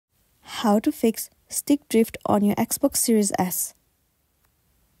How to fix stick drift on your Xbox Series S.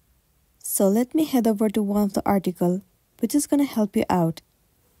 So let me head over to one of the article which is going to help you out.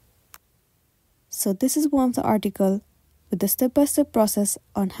 So this is one of the article with the step-by-step process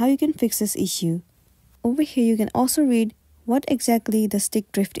on how you can fix this issue. Over here you can also read what exactly the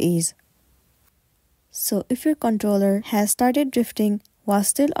stick drift is. So if your controller has started drifting while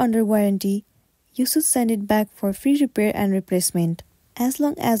still under warranty, you should send it back for free repair and replacement. As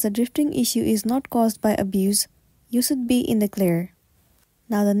long as the drifting issue is not caused by abuse, you should be in the clear.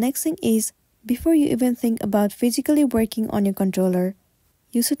 Now the next thing is, before you even think about physically working on your controller,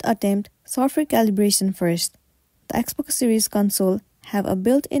 you should attempt software calibration first. The Xbox Series console have a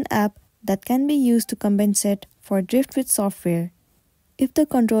built-in app that can be used to compensate for drift with software. If the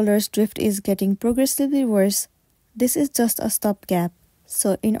controller's drift is getting progressively worse, this is just a stopgap.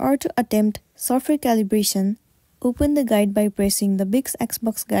 So in order to attempt software calibration, open the guide by pressing the big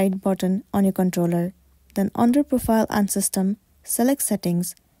Xbox guide button on your controller. Then under Profile and System, select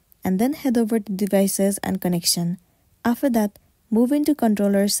Settings, and then head over to Devices and Connection. After that, move into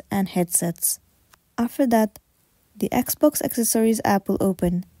Controllers and Headsets. After that, the Xbox Accessories app will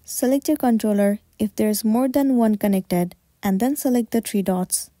open. Select your controller if there is more than one connected, and then select the three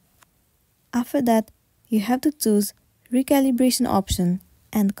dots. After that, you have to choose Recalibration option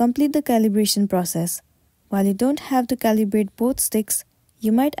and complete the calibration process. While you don't have to calibrate both sticks,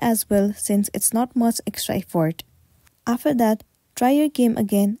 you might as well since it's not much extra effort. After that, try your game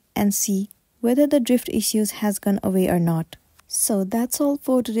again and see whether the drift issues has gone away or not. So that's all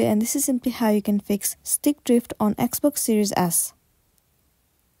for today, and this is simply how you can fix stick drift on Xbox Series S.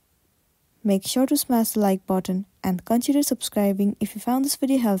 Make sure to smash the like button and consider subscribing if you found this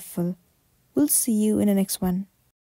video helpful. We'll see you in the next one.